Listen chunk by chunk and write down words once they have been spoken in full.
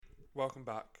Welcome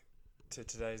back to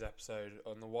today's episode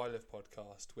on the Why Live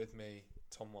podcast with me,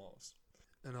 Tom Miles,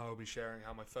 and I will be sharing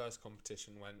how my first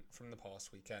competition went from the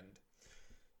past weekend.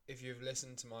 If you've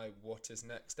listened to my What Is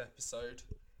Next episode,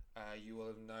 you will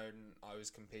have known I was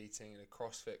competing in a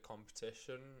CrossFit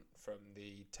competition from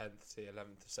the 10th to the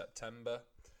 11th of September,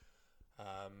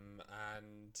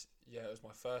 and yeah, it was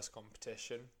my first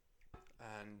competition,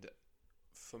 and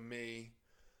for me,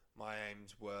 my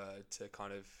aims were to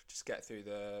kind of just get through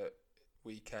the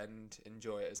weekend,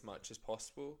 enjoy it as much as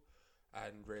possible,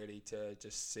 and really to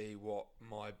just see what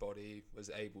my body was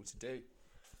able to do.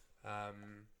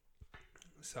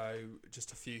 So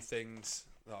just a few things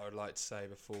that I would like to say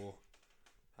before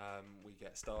we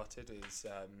get started is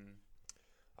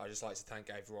I'd just like to thank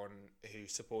everyone who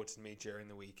supported me during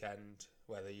the weekend,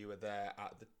 whether you were there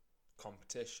at the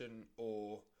competition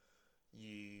or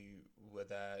you were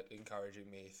there encouraging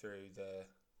me through the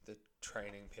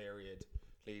training period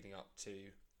leading up to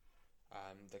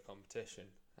the competition.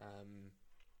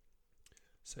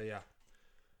 So yeah,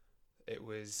 it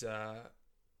was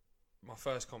my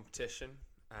first competition,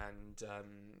 and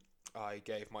I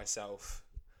gave myself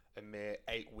a mere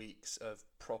 8 weeks of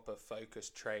proper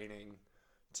focused training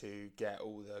to get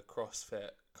all the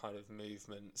CrossFit kind of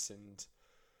movements and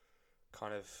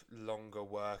kind of longer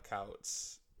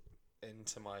workouts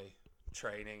into my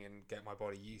training and get my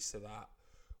body used to that,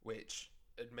 which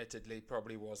admittedly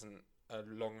probably wasn't a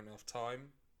long enough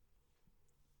time,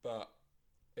 but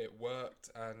it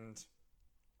worked. And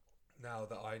now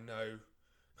that I know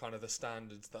kind of the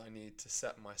standards that I need to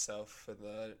set myself for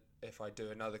if I do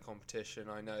another competition,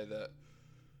 I know that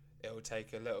it will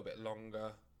take a little bit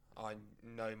longer. I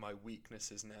know my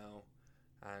weaknesses now,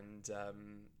 and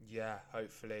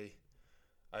hopefully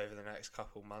over the next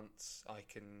couple months I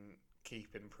can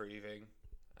keep improving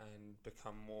and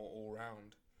become more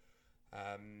all-round.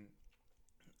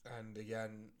 And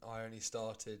again, I only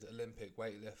started Olympic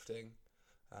weightlifting,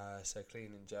 so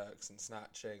clean and jerks and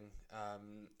snatching,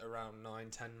 around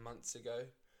 9-10 months ago.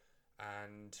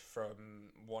 And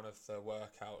from one of the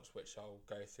workouts, which I'll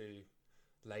go through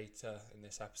later in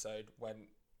this episode, went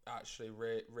actually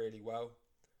really well.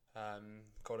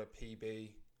 Got a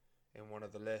PB in one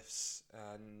of the lifts,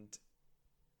 and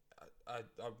I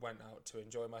went out to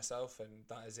enjoy myself, and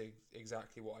that is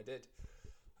exactly what I did.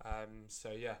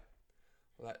 So yeah,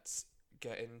 let's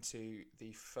get into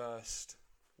the first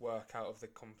workout of the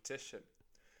competition.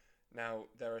 Now,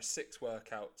 there are 6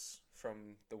 workouts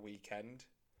from the weekend,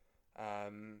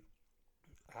 and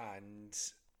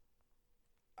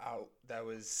there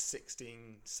was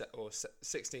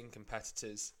 16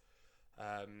 competitors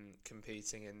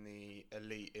competing in the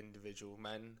elite individual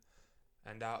men,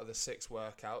 and out of the 6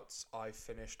 workouts I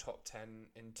finished top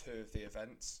 10 in 2 of the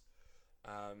events,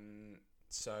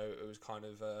 so it was kind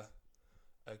of a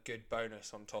good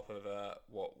bonus on top of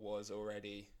what was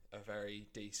already a very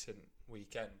decent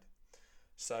weekend.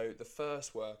 So the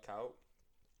first workout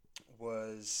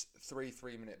was 3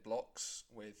 3-minute blocks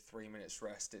with 3 minutes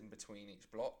rest in between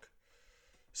each block.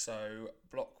 So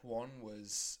block 1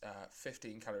 was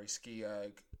 15 calorie ski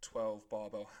erg, 12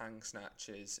 barbell hang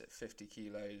snatches at 50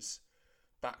 kilos,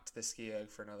 back to the ski erg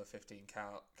for another 15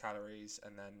 calories,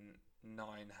 and then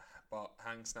 9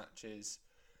 hang snatches,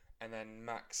 and then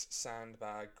max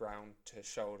sandbag ground to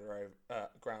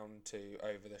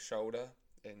over the shoulder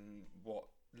in what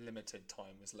limited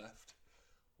time was left,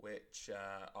 which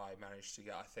I managed to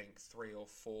get, I think, 3 or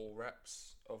 4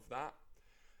 reps of that.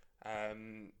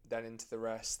 Then into the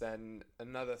rest, then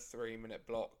another 3-minute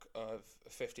block of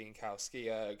 15 cal ski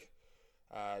erg,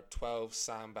 12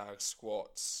 sandbag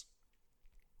squats,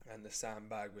 and the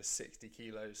sandbag was 60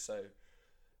 kilos, so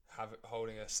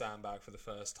holding a sandbag for the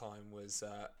first time was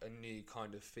a new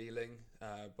kind of feeling,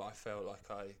 but I felt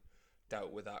like I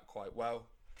dealt with that quite well.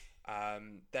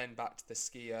 Then back to the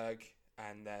ski erg,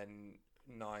 and then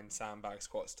 9 sandbag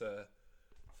squats to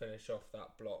finish off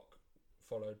that block,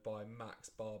 followed by max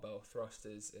barbell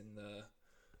thrusters in the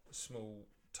small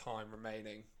time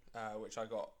remaining, which I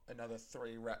got another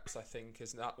 3 reps, I think,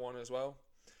 is that one as well.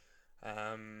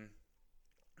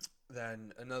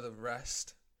 Then another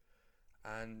rest,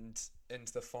 and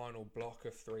into the final block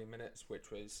of 3 minutes,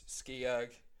 which was ski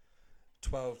erg,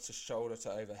 12 to shoulder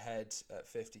to overhead at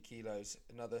 50 kilos,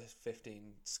 another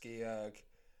 15 ski erg,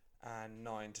 and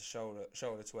 9 to shoulder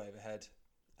to overhead,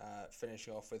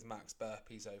 finishing off with max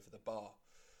burpees over the bar.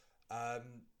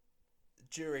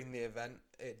 During the event,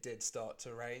 it did start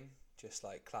to rain, just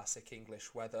like classic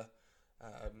English weather.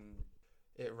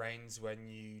 It rains when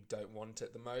you don't want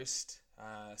it the most,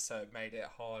 so it made it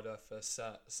harder for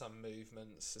some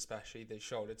movements, especially the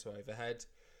shoulder to overhead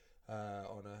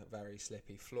on a very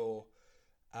slippy floor.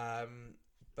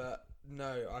 But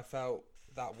no, I felt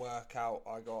that workout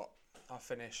I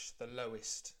finished the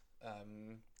lowest,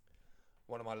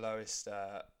 one of my lowest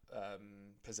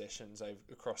positions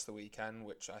across the weekend,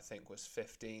 which I think was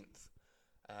 15th.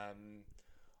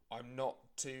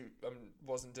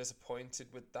 Wasn't disappointed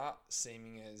with that,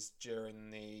 seeming as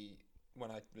when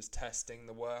I was testing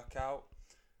the workout,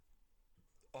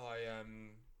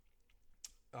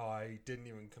 I didn't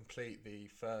even complete the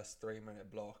first 3 minute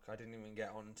block. I didn't even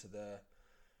get onto the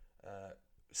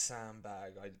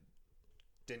sandbag. I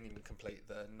didn't even complete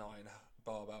the 9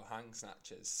 barbell hang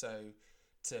snatches. So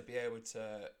to be able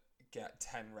to get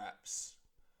 10 reps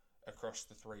across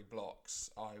the 3 blocks,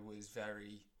 I was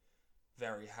very,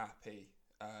 very happy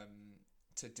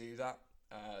to do that.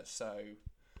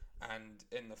 And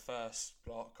in the first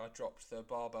block, I dropped the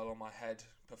barbell on my head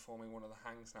performing one of the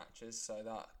hang snatches. So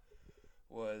that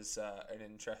was an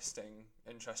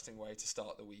interesting way to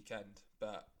start the weekend.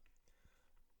 But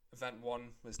event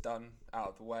 1 was done, out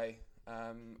of the way,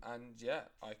 and yeah,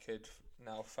 I could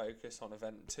now focus on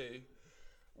event 2,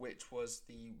 which was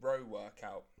the row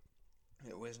workout.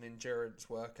 It was an endurance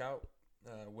workout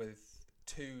with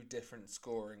 2 different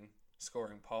scoring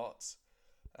parts.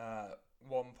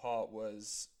 One part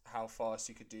was how fast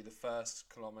you could do the first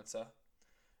kilometre,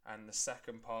 and the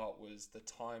second part was the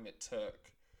time it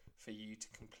took for you to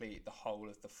complete the whole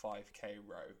of the 5k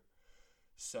row.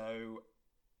 So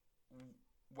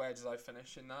where did I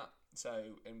finish in that?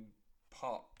 So in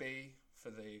part B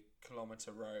for the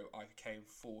kilometre row, I came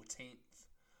 14th,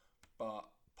 but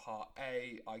part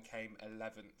A, I came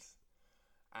 11th.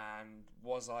 And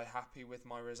was I happy with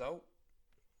my result?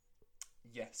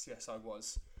 Yes, I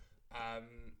was.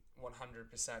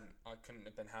 100%. I couldn't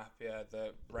have been happier.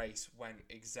 The race went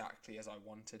exactly as I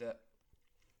wanted it.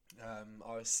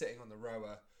 I was sitting on the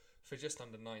rower for just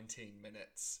under 19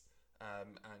 minutes,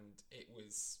 and it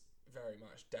was very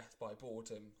much death by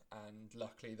boredom, and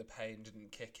luckily the pain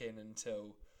didn't kick in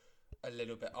until a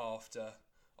little bit after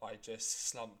I just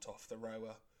slumped off the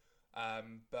rower.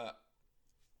 But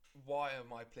why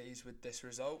am I pleased with this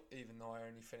result, even though I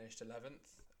only finished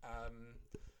 11th?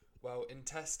 Well, in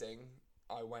testing,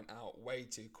 I went out way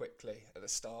too quickly at the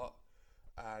start,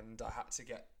 and I had to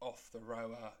get off the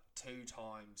rower 2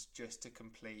 times just to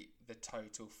complete the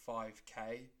total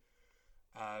 5k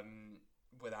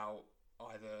without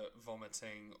either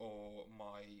vomiting or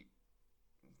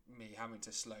me having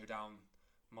to slow down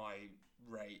my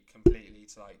rate completely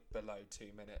to like below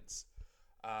 2 minutes.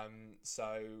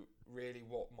 So really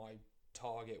what my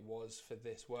target was for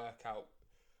this workout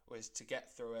was to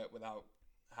get through it without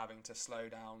having to slow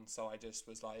down. So I just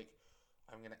was like,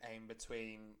 I'm going to aim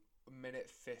between minute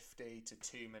 50 to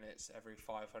 2 minutes every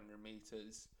 500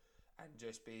 meters and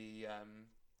just be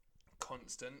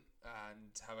constant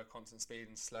and have a constant speed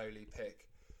and slowly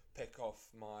pick off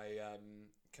my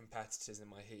competitors in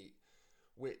my heat,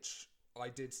 which I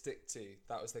did stick to.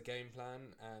 That was the game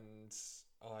plan, and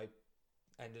I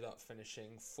ended up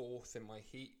finishing 4th in my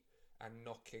heat and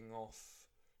knocking off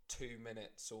 2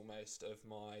 minutes almost of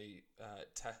my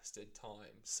tested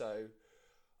time. So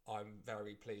I'm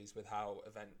very pleased with how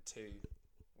event 2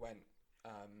 went.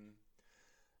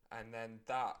 And then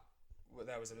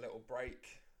there was a little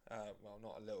break. Well,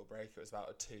 not a little break. It was about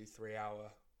a 2-3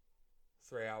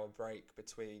 hour break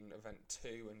between event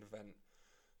 2 and event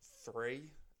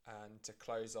 3. And to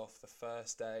close off the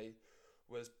first day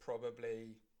was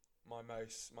probably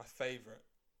my favourite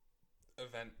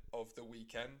event of the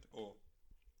weekend, or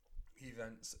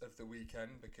events of the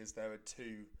weekend, because there were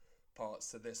 2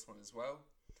 parts to this one as well.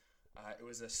 It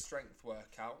was a strength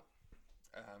workout.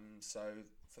 So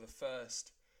for the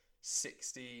first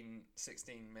 16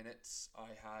 minutes, I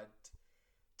had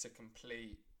to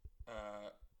complete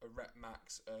a rep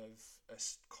max of a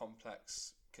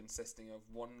complex consisting of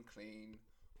 1 clean,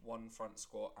 1 front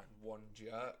squat and 1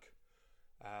 jerk,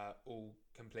 all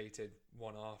completed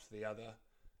one after the other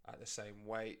at the same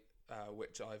weight,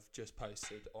 which I've just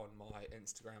posted on my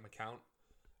Instagram account.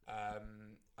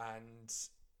 And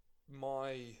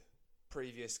my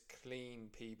previous clean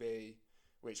PB,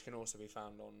 which can also be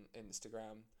found on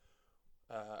Instagram,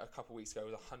 a couple of weeks ago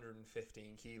was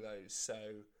 115 kilos. So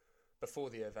before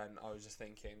the event, I was just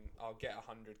thinking I'll get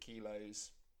 100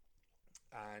 kilos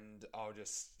and I'll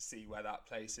just see where that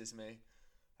places me,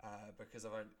 because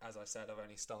as I said, I've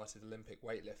only started Olympic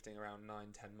weightlifting around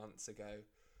 9-10 months ago,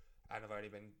 and I've only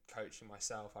been coaching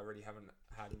myself. I really haven't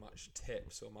had much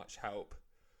tips or much help,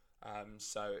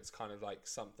 so it's kind of like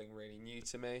something really new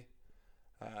to me.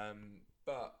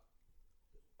 But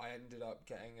I ended up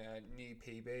getting a new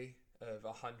PB of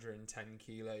 110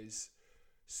 kilos,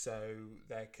 so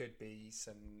there could be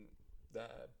some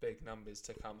big numbers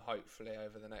to come, hopefully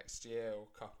over the next year or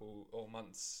couple or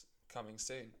months coming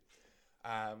soon.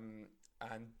 And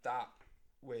that,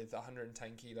 with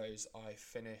 110 kilos, I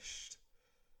finished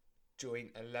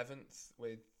joint 11th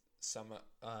with someone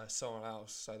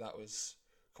else. So that was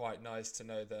quite nice to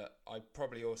know that I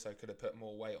probably also could have put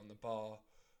more weight on the bar,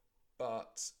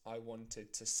 but I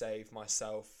wanted to save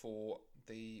myself for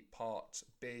the part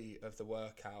B of the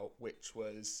workout, which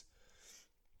was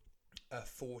a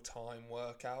 4-time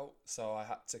workout. So I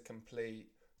had to complete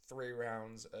 3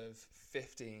 rounds of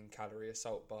 15 calorie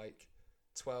assault bike,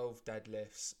 12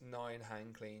 deadlifts, 9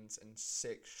 hang cleans, and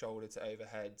 6 shoulder to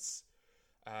overheads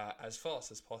as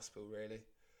fast as possible, really.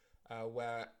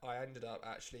 Where I ended up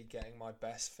actually getting my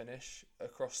best finish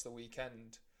across the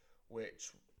weekend,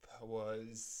 which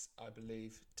was, I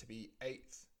believe, to be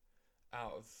 8th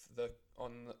out of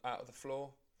the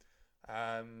floor.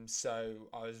 So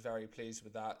I was very pleased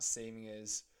with that, seeing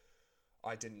as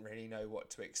I didn't really know what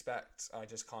to expect. I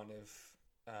just kind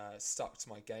of stuck to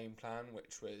my game plan,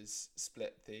 which was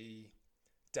split the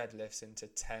deadlifts into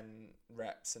 10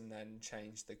 reps and then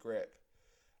change the grip,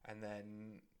 and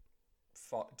then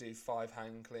do 5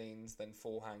 hang cleans, then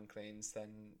 4 hang cleans, then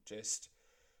just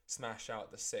smash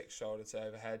out the 6 shoulder to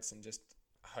overheads and just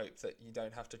hope that you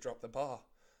don't have to drop the bar.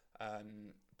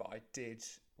 But I did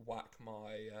whack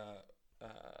my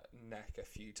neck a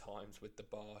few times with the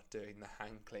bar doing the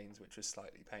hang cleans, which was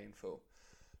slightly painful.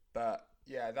 But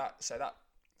yeah, that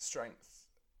strength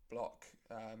block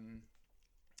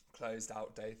closed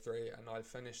out day 3, and I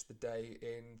finished the day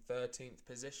in 13th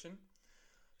position.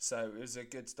 So it was a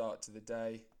good start to the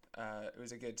day. It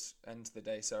was a good end to the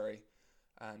day, sorry.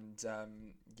 And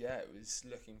yeah, it was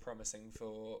looking promising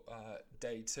for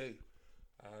day 2.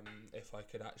 If I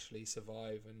could actually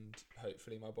survive, and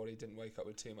hopefully my body didn't wake up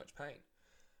with too much pain.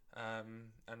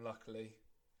 And luckily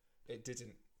it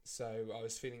didn't. So I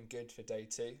was feeling good for day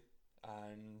 2,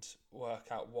 and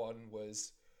workout 1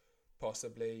 was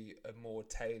possibly a more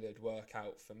tailored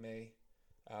workout for me,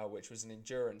 which was an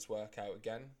endurance workout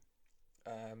again,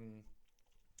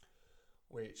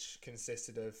 which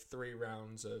consisted of 3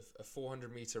 rounds of a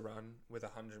 400 meter run with a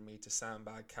 100 meter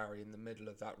sandbag carry in the middle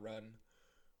of that run,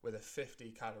 with a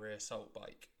 50 calorie assault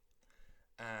bike.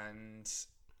 And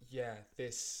yeah,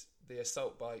 the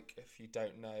assault bike, if you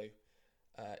don't know,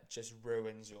 just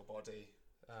ruins your body.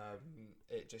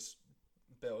 It just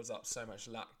builds up so much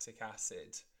lactic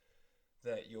acid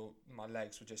that my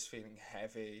legs were just feeling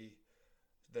heavy,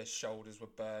 the shoulders were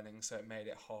burning, so it made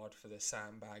it hard for the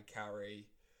sandbag carry,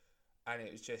 and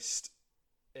it was just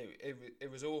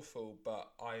it was awful,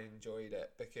 but I enjoyed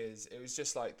it because it was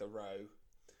just like the row.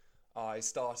 I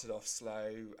started off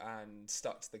slow and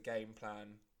stuck to the game plan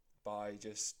by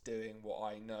just doing what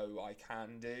I know I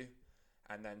can do,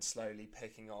 and then slowly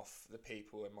picking off the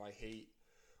people in my heat,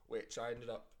 which I ended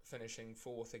up finishing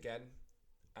 4th again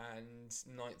and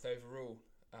 9th overall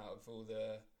out of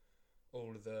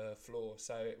all of the floor.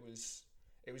 So it was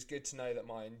good to know that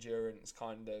my endurance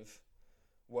kind of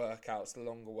workouts, the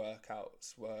longer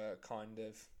workouts, were kind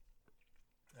of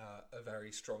a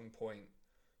very strong point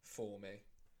for me.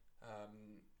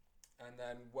 And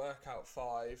then workout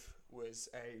 5 was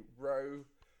a row,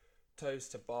 toes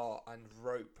to bar, and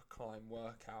rope climb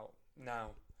workout.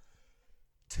 Now,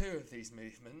 2 of these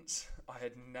movements I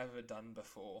had never done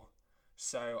before,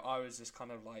 so I was just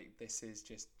kind of like, this is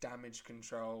just damage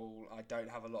control. I don't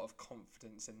have a lot of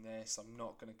confidence in this. I'm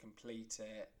not going to complete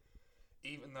it.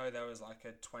 Even though there was like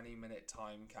a 20-minute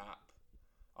time cap,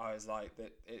 I was like,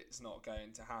 that it's not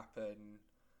going to happen.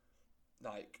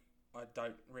 Like, I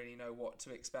don't really know what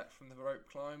to expect from the rope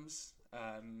climbs.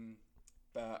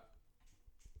 But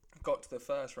I got to the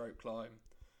first rope climb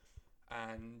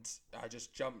and I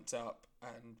just jumped up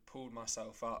and pulled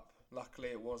myself up. Luckily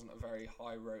it wasn't a very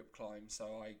high rope climb,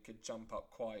 so I could jump up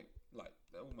quite, like,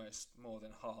 almost more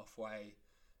than halfway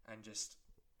and just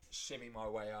shimmy my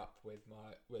way up with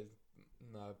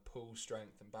my pull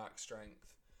strength and back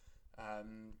strength.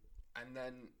 And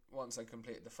then once I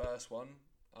completed the first one,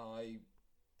 I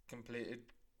completed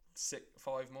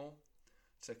 5 more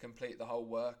to complete the whole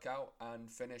workout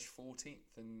and finish 14th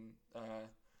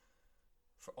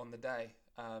on the day.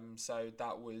 So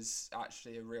that was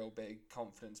actually a real big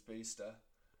confidence booster.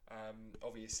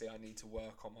 Obviously I need to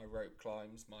work on my rope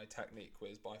climbs. My technique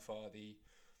was by far the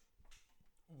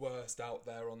worst out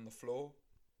there on the floor.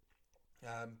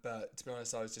 But to be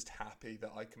honest, I was just happy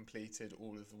that I completed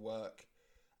all of the work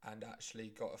and actually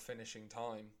got a finishing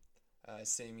time,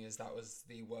 seeing as that was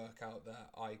the workout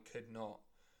that I could not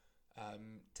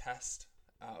test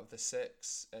out of the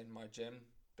 6 in my gym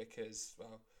because,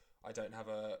 well, I don't have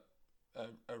a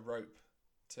rope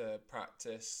to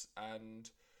practice, and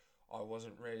I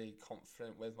wasn't really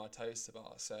confident with my toaster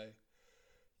bar. So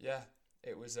yeah,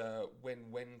 it was a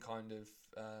win-win kind of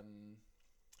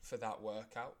for that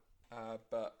workout,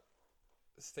 but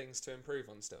things to improve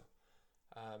on still.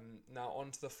 Now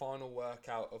on to the final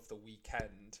workout of the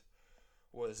weekend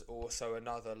was also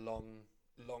another long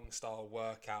style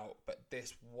workout, but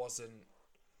this wasn't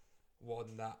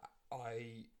one that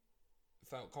I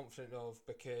felt confident of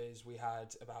because we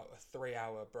had about a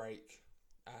 3-hour break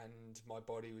and my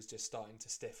body was just starting to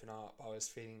stiffen up. I was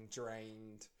feeling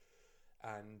drained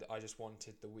and I just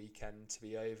wanted the weekend to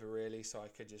be over really so I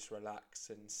could just relax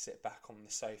and sit back on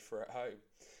the sofa at home.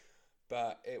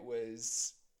 But it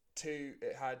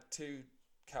had two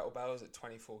kettlebells at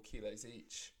 24 kilos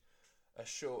each, a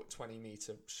short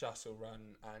 20-meter shuttle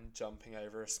run, and jumping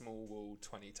over a small wall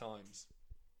 20 times.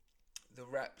 The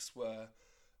reps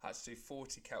had to do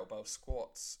 40 kettlebell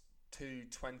squats, 2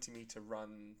 20-meter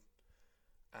run,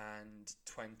 and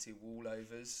 20 wall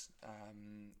overs.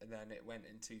 And then it went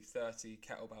into 30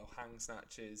 kettlebell hang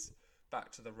snatches,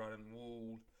 back to the run and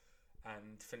wall,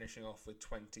 and finishing off with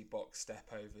 20 box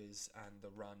step overs and the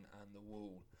run and the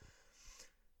wall.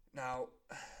 Now,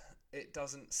 it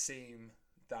doesn't seem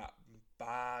that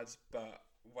bad, but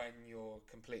when you're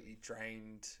completely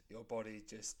drained, your body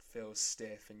just feels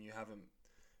stiff and you haven't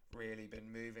really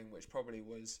been moving, which probably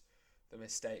was the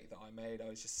mistake that I made. I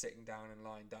was just sitting down and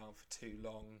lying down for too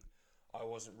long. I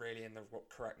wasn't really in the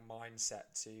correct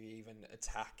mindset to even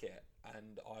attack it,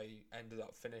 and I ended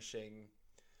up finishing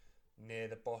near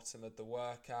the bottom of the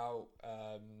workout.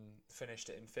 Finished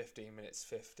it in 15 minutes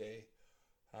 50.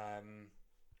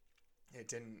 It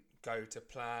didn't go to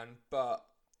plan, but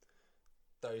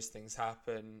those things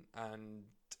happen, and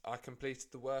I completed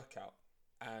the workout.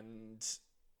 And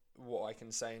what I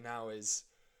can say now is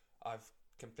I've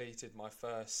completed my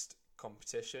first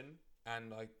competition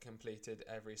and I completed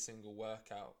every single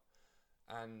workout,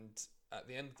 and at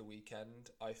the end of the weekend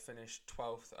I finished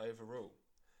 12th overall.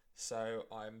 So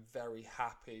I'm very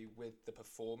happy with the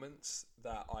performance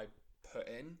that I put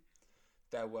in.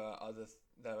 There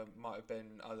might have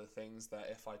been other things that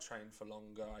if I trained for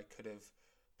longer I could have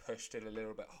pushed it a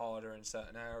little bit harder in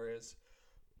certain areas,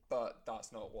 but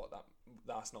that's not what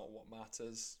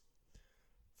matters.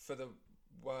 For the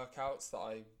workouts that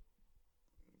I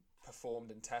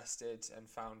performed and tested and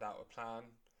found out a plan,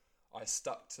 I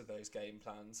stuck to those game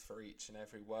plans for each and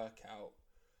every workout,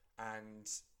 and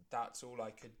that's all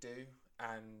I could do.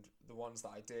 And the ones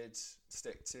that I did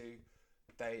stick to,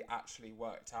 they actually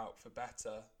worked out for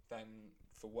better than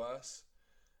for worse.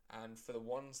 And for the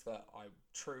ones that I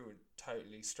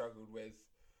totally struggled with,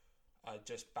 I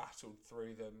just battled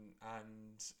through them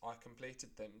and I completed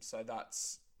them. So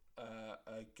that's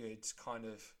a good kind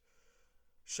of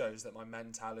shows that my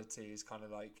mentality is kind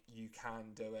of like, you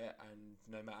can do it, and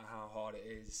no matter how hard it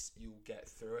is, you'll get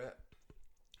through it.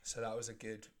 So that was a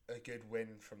good win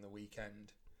from the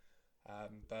weekend.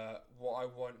 But what I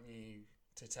want you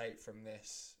to take from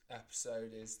this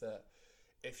episode is that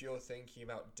if you're thinking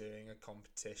about doing a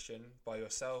competition by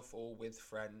yourself or with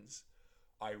friends,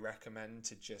 I recommend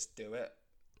to just do it.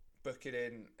 Book it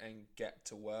in and get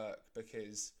to work,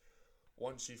 because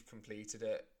once you've completed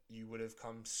it, you would have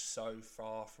come so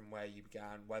far from where you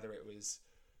began, whether it was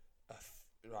a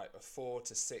 4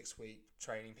 to 6 week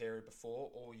training period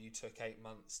before, or you took 8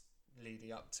 months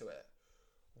leading up to it.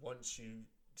 Once you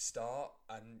start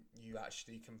and you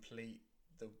actually complete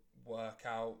the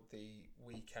workout, the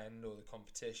weekend or the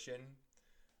competition,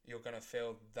 you're going to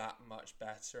feel that much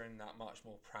better and that much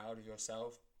more proud of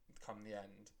yourself come the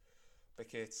end.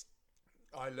 Because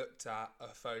I looked at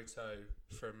a photo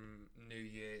from New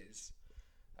Year's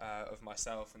of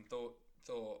myself and thought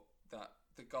that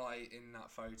the guy in that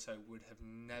photo would have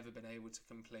never been able to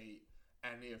complete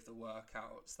any of the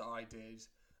workouts that I did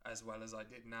as well as I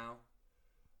did now.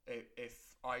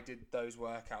 If I did those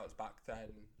workouts back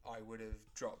then, I would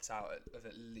have dropped out of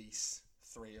at least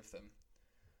 3 of them.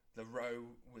 The row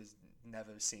was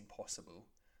never seemed possible.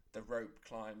 The rope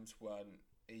climbs weren't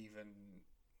even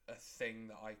a thing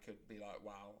that I could be like,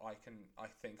 wow, I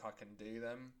think I can do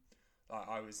them. Like,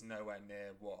 I was nowhere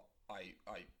near what I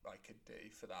could do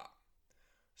for that.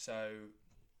 So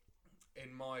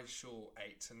in my short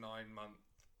 8 to 9 month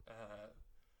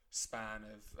span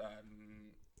of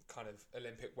kind of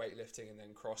Olympic weightlifting and then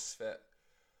CrossFit,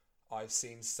 I've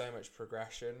seen so much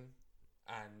progression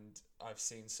and I've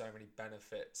seen so many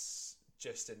benefits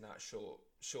just in that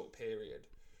short period.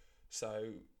 So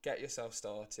get yourself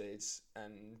started,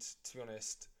 and to be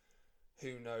honest,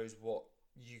 who knows what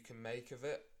you can make of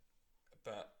it,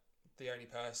 but the only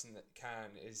person that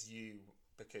can is you,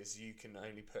 because you can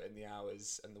only put in the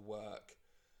hours and the work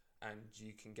and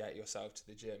you can get yourself to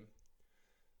the gym.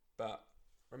 But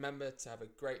remember to have a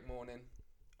great morning,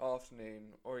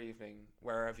 afternoon, or evening,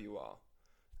 wherever you are,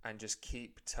 and just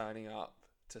keep turning up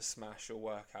to smash your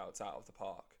workouts out of the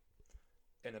park.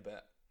 In a bit.